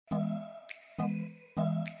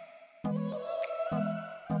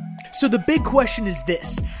So the big question is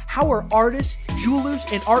this: how are artists, jewelers,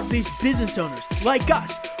 and art-based business owners like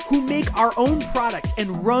us, who make our own products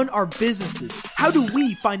and run our businesses, how do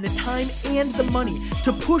we find the time and the money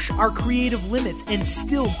to push our creative limits and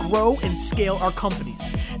still grow and scale our companies?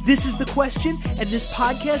 This is the question, and this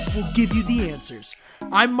podcast will give you the answers.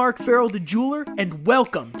 I'm Mark Farrell, the jeweler, and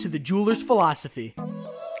welcome to the Jeweler's Philosophy.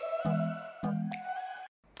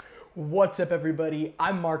 What's up, everybody?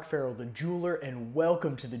 I'm Mark Farrell, the jeweler, and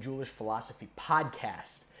welcome to the Jeweler's Philosophy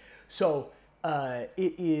podcast. So,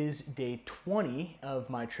 it is day 20 of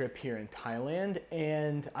my trip here in Thailand,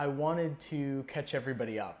 and I wanted to catch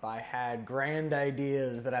everybody up. I had grand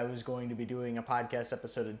ideas that I was going to be doing a podcast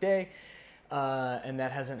episode a day, and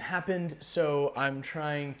that hasn't happened, so I'm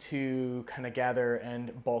trying to kind of gather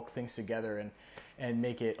and bulk things together and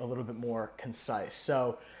make it a little bit more concise.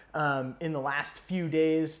 So, in the last few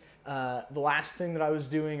days, the last thing that I was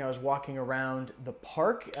doing, I was walking around the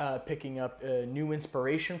park, picking up new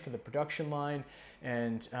inspiration for the production line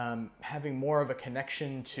and having more of a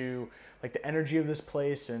connection to like the energy of this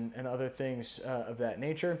place and other things of that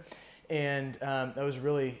nature. And that was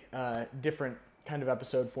really different kind of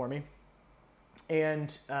episode for me.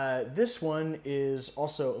 And this one is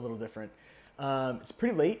also a little different. It's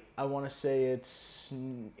pretty late. I want to say it's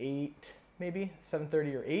 8, maybe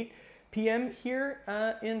 7:30 or 8 p.m. here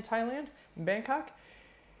in Thailand, in Bangkok.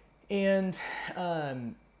 And,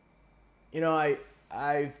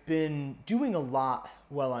 I've been doing a lot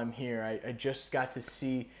while I'm here. I just got to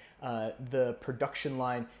see the production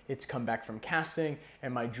line. It's come back from casting,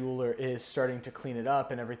 and my jeweler is starting to clean it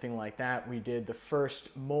up and everything like that. We did the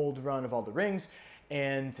first mold run of all the rings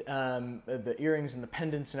and the earrings and the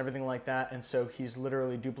pendants and everything like that. And so he's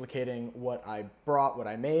literally duplicating what I brought, what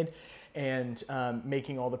I made, and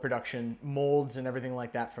making all the production molds and everything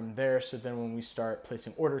like that from there. So then when we start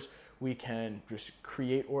placing orders, we can just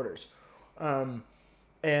create orders.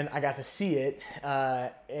 And I got to see it,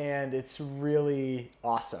 and it's really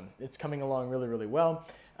awesome. It's coming along really, really well.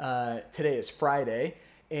 Today is Friday,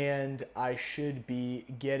 and I should be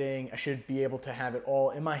able to have it all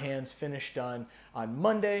in my hands, finished, done on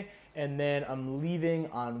Monday, and then I'm leaving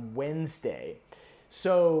on Wednesday.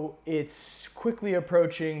 So it's quickly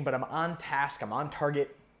approaching, but I'm on task, I'm on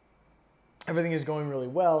target. Everything is going really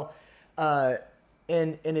well.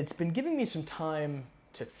 And it's been giving me some time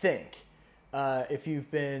to think. If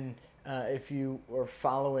you are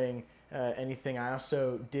following anything, I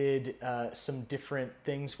also did some different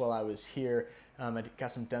things while I was here. I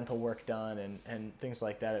got some dental work done and things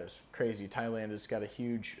like that. It was crazy. Thailand has got a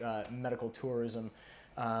huge medical tourism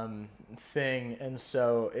thing, and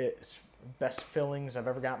so it's best fillings I've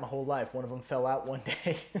ever got in my whole life. One of them fell out one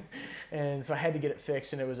day, and so I had to get it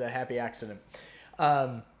fixed, and it was a happy accident.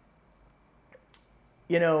 The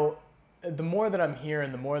more that I'm here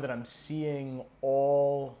and the more that I'm seeing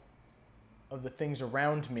all of the things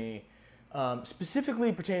around me,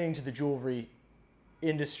 specifically pertaining to the jewelry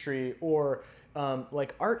industry or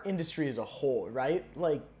like art industry as a whole, right?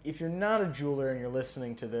 Like if you're not a jeweler and you're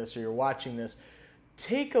listening to this or you're watching this,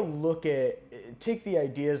 take the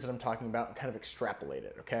ideas that I'm talking about and kind of extrapolate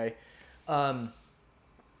it, okay?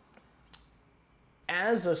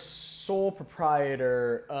 As a sole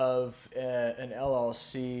proprietor of an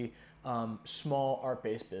LLC, small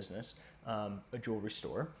art-based business, a jewelry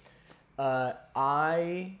store,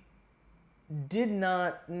 I did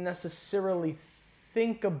not necessarily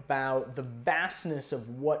think about the vastness of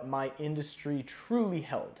what my industry truly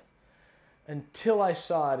held until I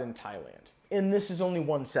saw it in Thailand. And this is only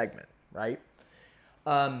one segment, right?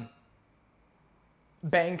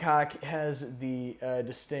 Bangkok has the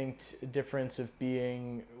distinct difference of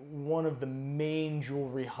being one of the main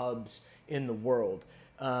jewelry hubs in the world.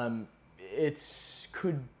 It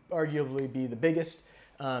could arguably be the biggest.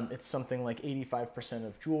 It's something like 85%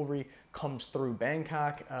 of jewelry comes through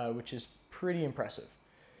Bangkok, which is pretty impressive.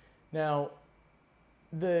 Now,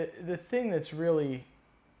 the thing that's really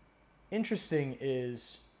interesting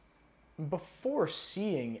is before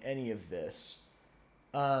seeing any of this,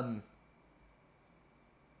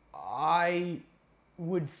 I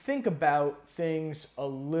would think about things a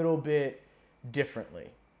little bit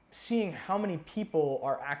differently. Seeing how many people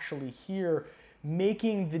are actually here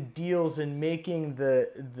making the deals and making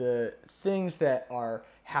the things that are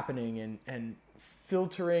happening and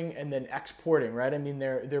filtering and then exporting, right? I mean,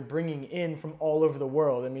 they're bringing in from all over the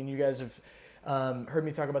world. I mean, you guys have heard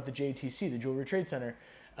me talk about the JTC, the Jewelry Trade Center.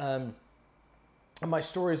 My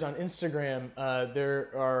stories on Instagram,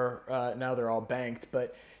 there are, now they're all banked,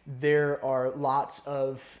 but there are lots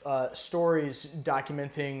of stories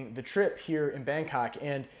documenting the trip here in Bangkok.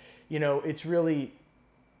 And, you know, it's really,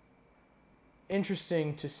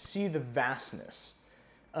 interesting to see the vastness,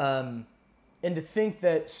 and to think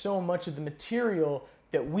that so much of the material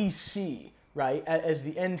that we see, right, as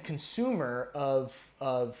the end consumer of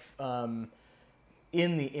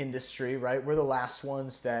in the industry, right, we're the last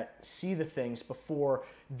ones that see the things before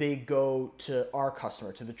they go to our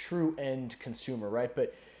customer, to the true end consumer, right?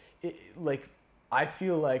 But like, I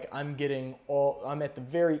feel like I'm at the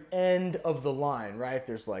very end of the line, right?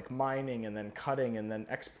 There's like mining and then cutting and then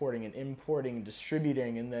exporting and importing and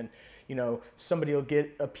distributing, and then, you know, somebody will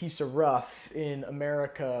get a piece of rough in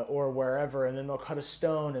America or wherever, and then they'll cut a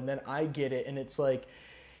stone, and then I get it. And it's like,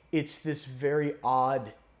 it's this very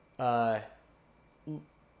odd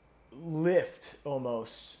lift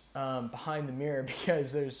almost behind the mirror,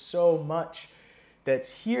 because there's so much that's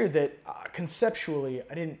here that conceptually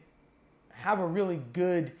I didn't have a really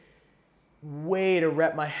good way to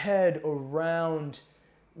wrap my head around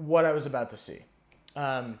what I was about to see.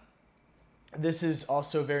 This is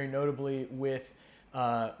also very notably with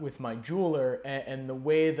my jeweler and the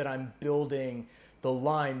way that I'm building the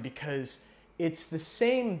line, because it's the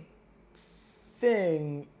same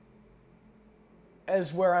thing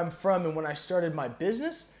as where I'm from and when I started my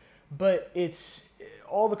business, but it's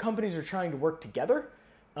all the companies are trying to work together.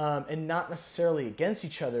 And not necessarily against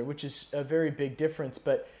each other, which is a very big difference.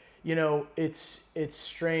 But you know, it's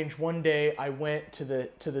strange. One day I went to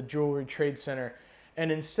the jewelry trade center, and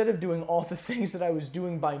instead of doing all the things that I was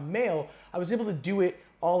doing by mail, I was able to do it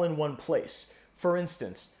all in one place. For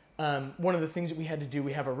instance, one of the things that we had to do,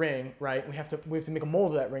 we have a ring, right? We have to make a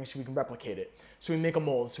mold of that ring so we can replicate it. So we make a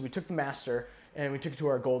mold. So we took the master and we took it to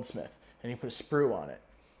our goldsmith, and he put a sprue on it.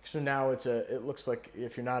 So now it looks like,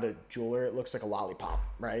 if you're not a jeweler, it looks like a lollipop,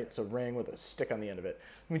 right? It's a ring with a stick on the end of it.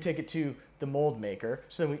 And we take it to the mold maker.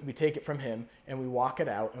 So then we take it from him and we walk it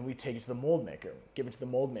out and we take it to the mold maker, give it to the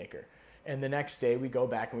mold maker. And the next day we go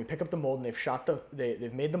back and we pick up the mold, and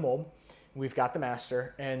they've made the mold. We've got the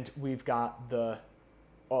master and we've got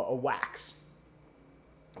a wax.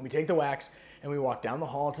 And we take the wax and we walk down the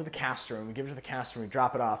hall to the caster room. We give it to the caster room, we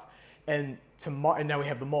drop it off. And now we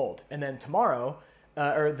have the mold. And then tomorrow,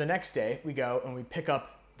 or the next day, we go and we pick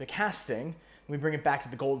up the casting and we bring it back to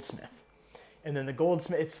the goldsmith. And then the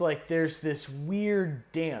goldsmith, it's like there's this weird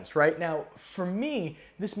dance. Right now, for me,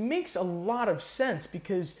 this makes a lot of sense,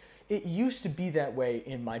 because it used to be that way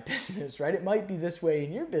in my business, right? It might be this way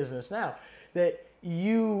in your business now, that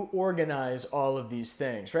you organize all of these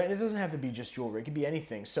things, right? And it doesn't have to be just jewelry. It could be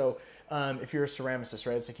anything. So if you're a ceramicist,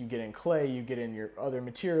 right, it's like you get in clay, you get in your other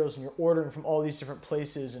materials, and you're ordering from all these different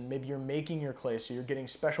places, and maybe you're making your clay, so you're getting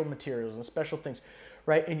special materials and special things,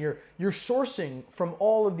 right? And you're sourcing from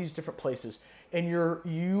all of these different places, and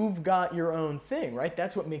you've got your own thing, right?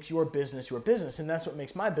 That's what makes your business, and that's what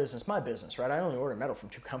makes my business, right? I only order metal from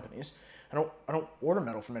 2 companies. I don't order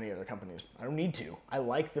metal from any other companies. I don't need to. I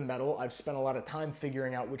like the metal. I've spent a lot of time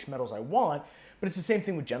figuring out which metals I want, but it's the same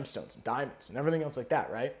thing with gemstones and diamonds and everything else like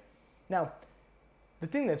that, right? Now, the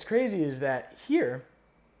thing that's crazy is that here,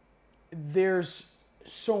 there's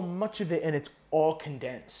so much of it and it's all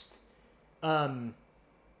condensed.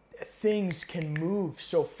 Things can move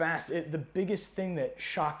so fast. The biggest thing that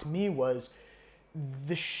shocked me was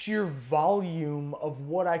the sheer volume of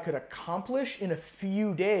what I could accomplish in a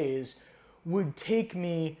few days would take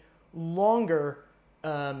me longer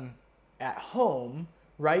at home,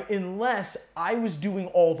 right? Unless I was doing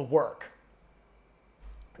all the work.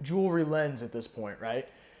 Jewelry lens at this point, right?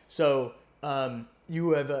 So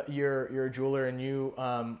you're a jeweler, and you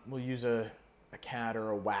will use a CAD or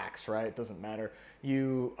a wax, right? It doesn't matter.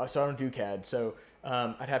 So I don't do CAD, so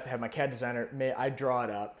I'd have to have my CAD designer. I'd draw it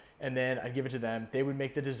up, and then I'd give it to them. They would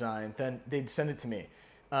make the design, then they'd send it to me,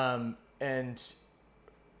 and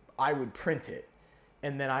I would print it,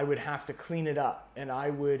 and then I would have to clean it up, and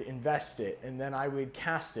I would invest it, and then I would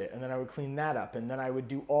cast it, and then I would clean that up, and then I would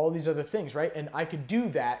do all these other things, right? And I could do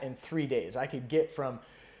that in 3 days. I could get from,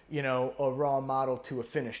 a raw model to a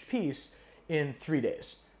finished piece in 3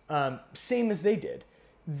 days. Same as they did.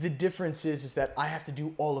 The difference is that I have to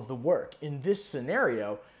do all of the work. In this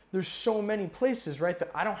scenario, there's so many places, right,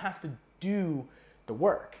 that I don't have to do the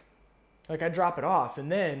work. Like, I drop it off,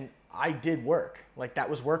 and then I did work. Like, that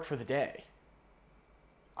was work for the day.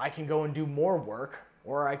 I can go and do more work,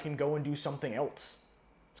 or I can go and do something else.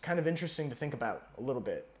 It's kind of interesting to think about a little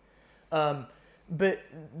bit. But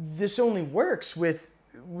this only works with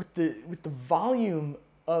the volume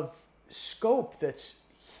of scope that's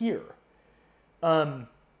here.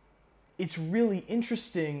 It's really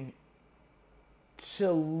interesting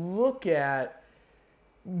to look at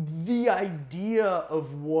the idea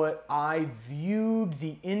of what I viewed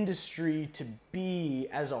the industry to be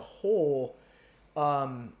as a whole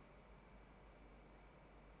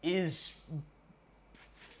is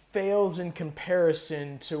fails in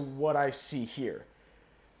comparison to what I see here.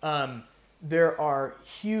 There are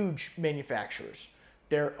huge manufacturers.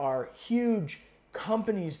 There are huge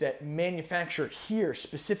companies that manufacture here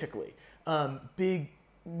specifically, big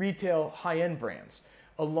retail high-end brands,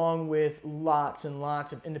 along with lots and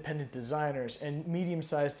lots of independent designers and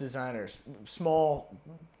medium-sized designers, small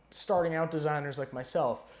starting out designers like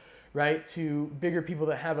myself, right, to bigger people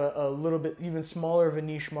that have a little bit even smaller of a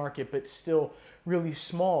niche market, but still really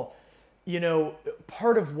small. You know,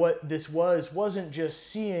 part of what this wasn't just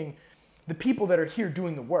seeing the people that are here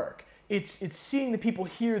doing the work. It's seeing the people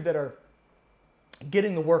here that are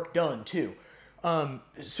getting the work done too.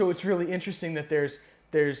 So it's really interesting that there's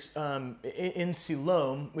in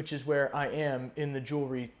Siloam, which is where I am in the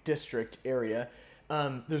jewelry district area,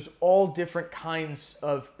 there's all different kinds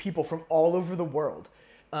of people from all over the world.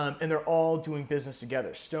 And they're all doing business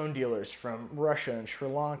together. Stone dealers from Russia and Sri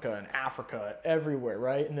Lanka and Africa, everywhere,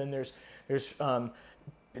 right? And then there's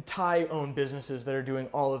Thai-owned businesses that are doing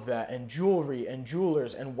all of that, and jewelry and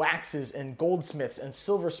jewelers and waxes and goldsmiths and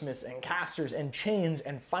silversmiths and casters and chains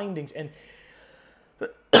and findings, and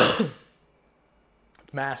it's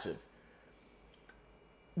massive.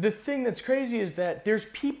 The thing that's crazy is that there's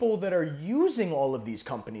people that are using all of these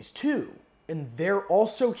companies too, and they're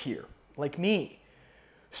also here, like me.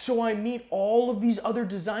 So I meet all of these other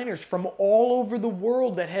designers from all over the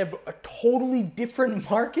world that have a totally different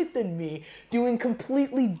market than me, doing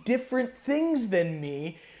completely different things than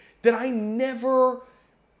me, that I never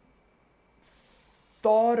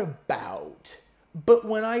thought about. But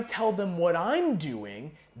when I tell them what I'm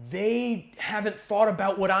doing, they haven't thought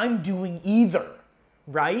about what I'm doing either,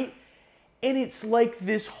 right? And it's like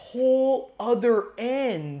this whole other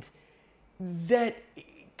end that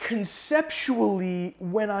conceptually,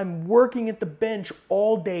 when I'm working at the bench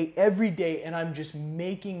all day, every day, and I'm just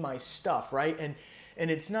making my stuff, right? And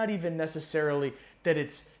it's not even necessarily that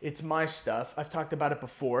it's my stuff. I've talked about it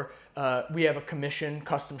before. We have a commission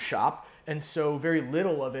custom shop, and so very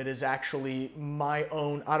little of it is actually my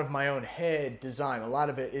own, out of my own head design. A lot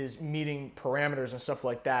of it is meeting parameters and stuff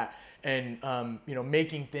like that, and you know,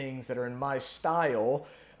 making things that are in my style,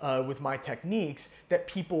 with my techniques that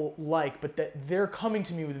people like, but that they're coming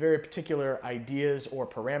to me with very particular ideas or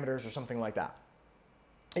parameters or something like that.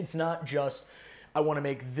 It's not just, I want to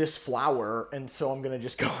make this flower, and so I'm going to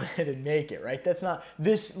just go ahead and make it, right? That's not,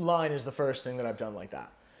 this line is the first thing that I've done like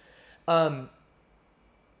that.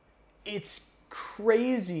 It's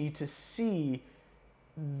crazy to see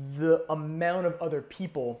the amount of other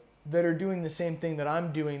people that are doing the same thing that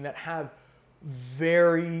I'm doing that have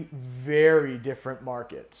very, very different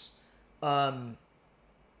markets.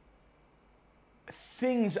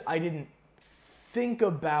 Things I didn't think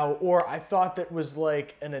about, or I thought that was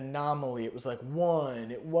like an anomaly. It was like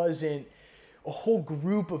one, it wasn't a whole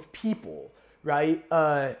group of people, right?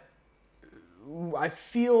 I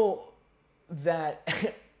feel that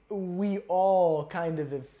we all kind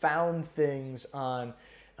of have found things on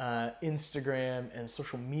Instagram and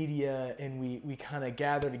social media, and we kind of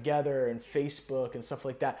gather together, and Facebook and stuff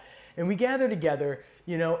like that, and we gather together,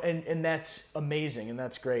 you know, and that's amazing and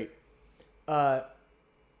that's great.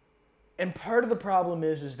 And part of the problem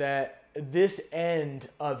is that this end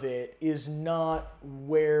of it is not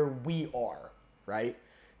where we are, right?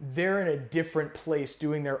 They're in a different place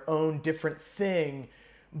doing their own different thing,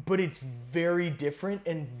 but it's very different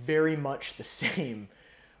and very much the same.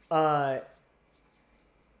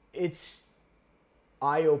 It's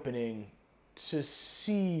eye-opening to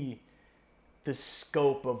see the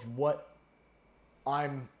scope of what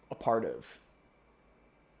I'm a part of.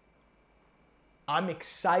 I'm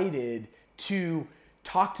excited to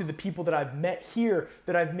talk to the people that I've met here,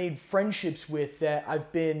 that I've made friendships with, that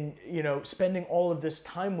I've been, you know, spending all of this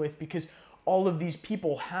time with, because all of these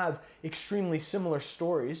people have extremely similar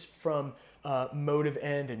stories from motive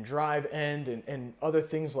end and drive end and other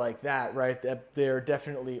things like that, right? That they're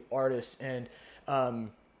definitely artists and,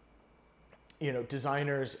 you know,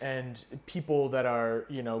 designers and people that are,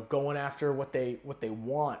 you know, going after what they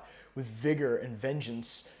want with vigor and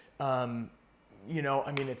vengeance. You know,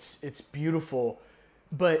 I mean, it's beautiful,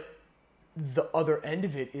 but the other end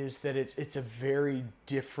of it is that it's a very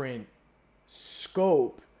different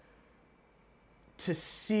scope to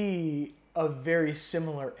see a very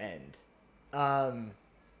similar end. I'm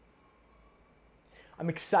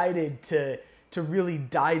excited to really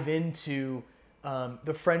dive into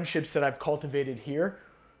the friendships that I've cultivated here,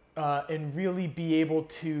 and really be able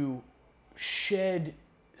to shed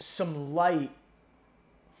some light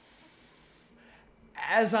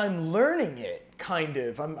as I'm learning it, kind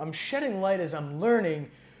of. I'm shedding light as I'm learning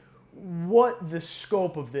what the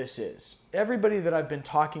scope of this is. Everybody that I've been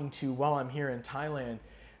talking to while I'm here in Thailand,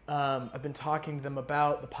 I've been talking to them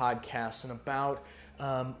about the podcast and about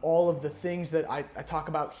all of the things that I talk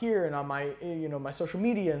about here and on my my social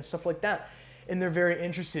media and stuff like that. And they're very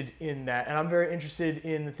interested in that, and I'm very interested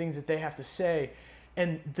in the things that they have to say.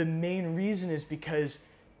 And the main reason is because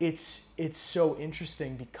it's so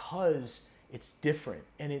interesting, because it's different,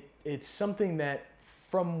 and it's something that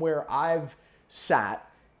from where I've sat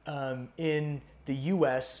in the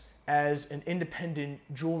U.S. as an independent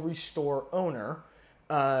jewelry store owner,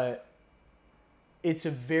 it's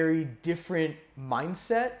a very different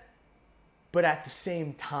mindset, but at the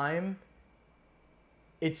same time,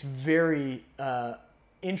 it's very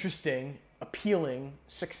interesting, appealing,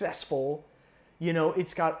 successful.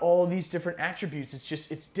 It's got all these different attributes.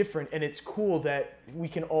 It's different, and it's cool that we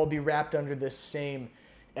can all be wrapped under this same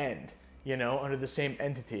end, under the same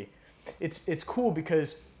entity. It's cool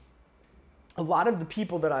because a lot of the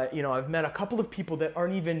people that I've met a couple of people that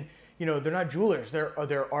aren't even, they're not jewelers,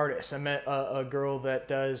 they're artists. I met a girl that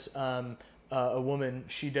does, a woman,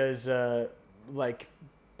 she does like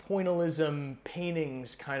pointillism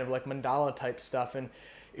paintings, kind of like mandala type stuff, and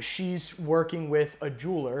she's working with a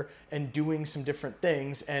jeweler and doing some different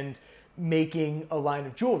things and making a line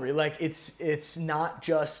of jewelry. Like it's not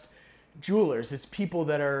just jewelers, it's people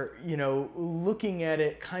that are, looking at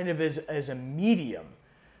it kind of as a medium.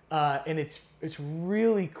 And it's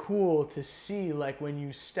really cool to see, like, when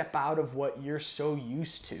you step out of what you're so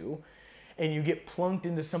used to and you get plunked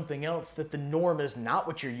into something else, that the norm is not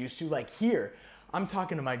what you're used to. Like here, I'm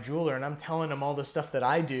talking to my jeweler and I'm telling him all the stuff that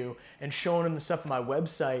I do and showing him the stuff on my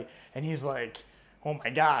website, and he's like, oh my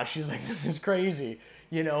gosh, he's like, this is crazy,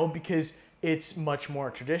 because it's much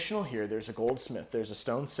more traditional here. There's a goldsmith, there's a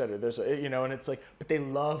stone setter, there's a, and it's like, but they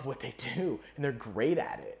love what they do and they're great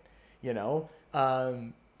at it,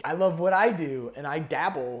 I love what I do, and I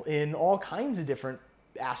dabble in all kinds of different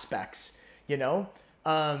aspects,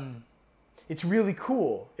 It's really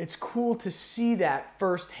cool. It's cool to see that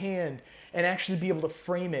firsthand and actually be able to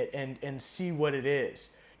frame it and see what it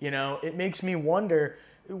is. It makes me wonder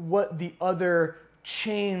what the other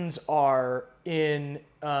chains are in,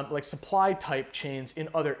 like supply type chains in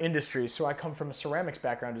other industries. So I come from a ceramics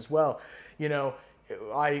background as well.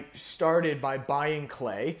 I started by buying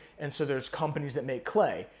clay, and so there's companies that make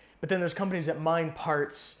clay, but then there's companies that mine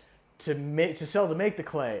parts to sell to make the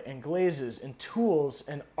clay, and glazes and tools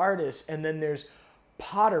and artists, and then there's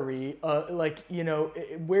pottery.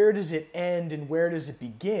 Where does it end and where does it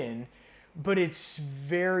begin? But it's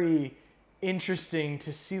very interesting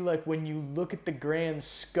to see, like, when you look at the grand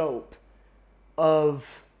scope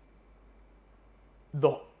of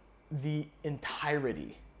the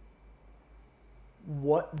entirety,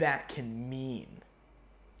 what that can mean,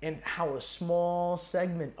 and how a small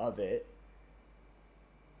segment of it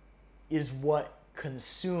is what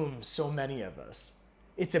consumes so many of us.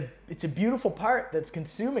 It's a beautiful part that's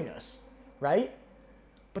consuming us, right?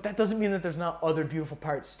 But that doesn't mean that there's not other beautiful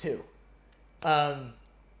parts too.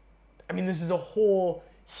 This is a whole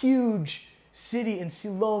huge city, and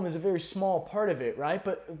Siloam is a very small part of it, right?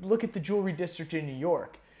 But look at the jewelry district in New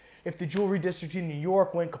York. If the jewelry district in New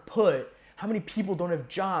York went kaput, how many people don't have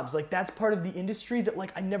jobs? Like, that's part of the industry that,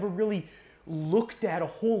 like, I never really looked at a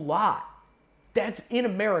whole lot. That's in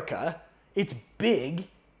America. It's big,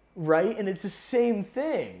 right? And it's the same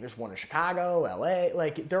thing. There's one in Chicago, LA,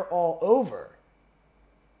 like, they're all over.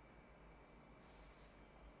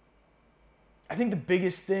 I think the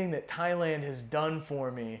biggest thing that Thailand has done for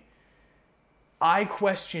me, I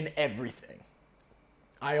question everything.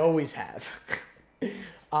 I always have.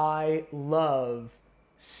 I love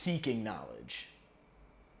seeking knowledge.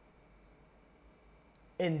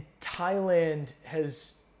 And Thailand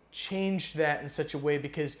has changed that in such a way,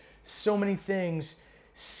 because so many things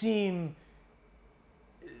seem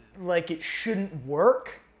like it shouldn't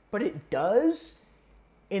work, but it does,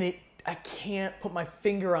 and I can't put my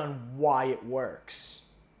finger on why it works.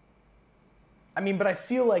 But I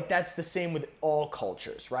feel like that's the same with all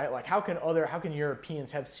cultures, right? Like, how can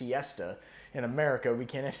Europeans have siesta? In America, we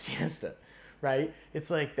can't have siesta, right? It's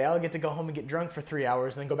like they all get to go home and get drunk for 3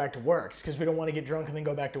 hours and then go back to work. It's because we don't want to get drunk and then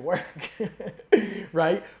go back to work,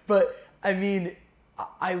 right? But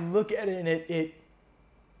I look at it, and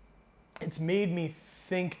it's made me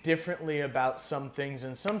think differently about some things,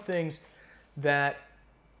 and some things that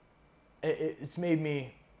it's made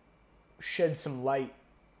me shed some light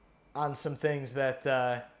on some things that,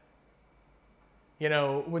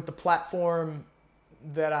 with the platform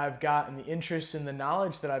that I've got and the interest and the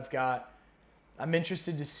knowledge that I've got, I'm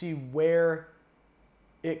interested to see where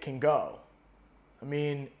it can go.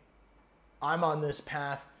 I'm on this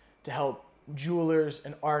path to help jewelers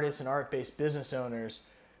and artists and art-based business owners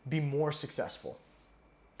be more successful.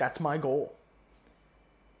 That's my goal.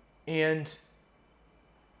 And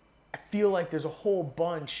I feel like there's a whole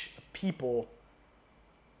bunch of people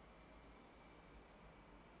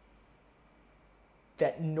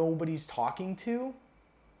that nobody's talking to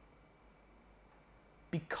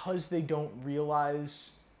because they don't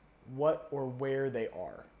realize what or where they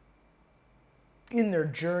are in their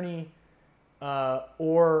journey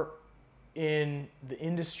or in the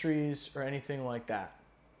industries or anything like that.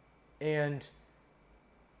 And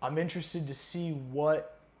I'm interested to see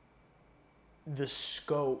what the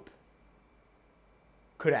scope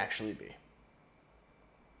could actually be.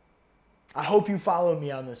 I hope you follow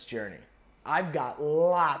me on this journey. I've got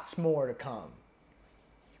lots more to come.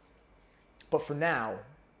 But for now,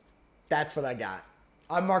 that's what I got.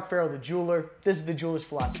 I'm Mark Farrell, the jeweler. This is the Jeweler's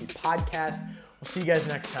Philosophy Podcast. We'll see you guys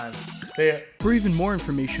next time. See ya. For even more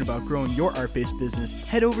information about growing your art-based business,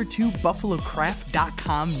 head over to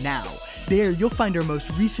buffalocraft.com now. There, you'll find our most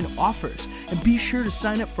recent offers, and be sure to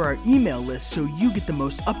sign up for our email list so you get the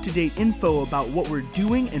most up-to-date info about what we're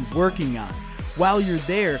doing and working on. While you're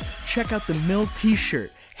there, check out the Mill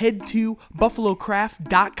t-shirt. Head to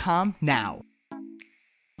buffalocraft.com now.